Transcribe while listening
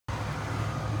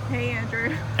Hey Andrew,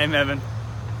 Hey Mevin.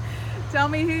 tell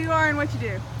me who you are and what you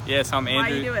do. Yes, I'm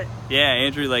Andrew. Why you do it? Yeah,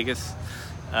 Andrew Legas.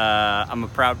 I'm a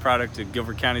proud product of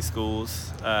Guilford County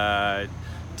Schools.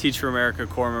 Teach for America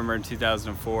Corps member in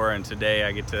 2004, and today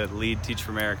I get to lead Teach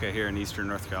for America here in Eastern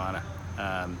North Carolina,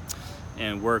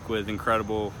 and work with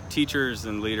incredible teachers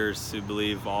and leaders who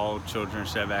believe all children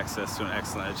should have access to an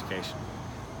excellent education.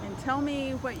 And tell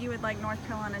me what you would like North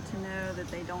Carolina to know that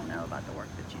they don't know about the work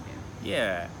that you do.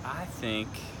 Yeah, I think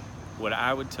what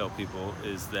I would tell people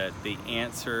is that the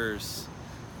answers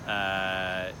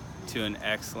to an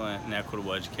excellent and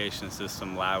equitable education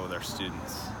system lie with our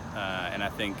students. And I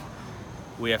think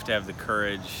we have to have the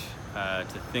courage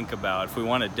to think about, if we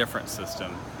want a different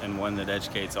system and one that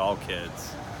educates all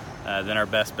kids, then our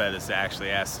best bet is to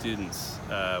actually ask students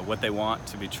what they want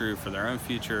to be true for their own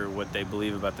future, what they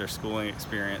believe about their schooling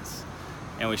experience,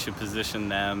 and we should position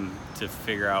them to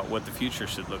figure out what the future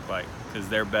should look like, because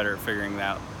they're better at figuring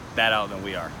that out than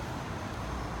we are.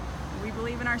 We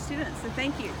believe in our students, so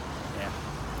thank you. Yeah,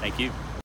 thank you.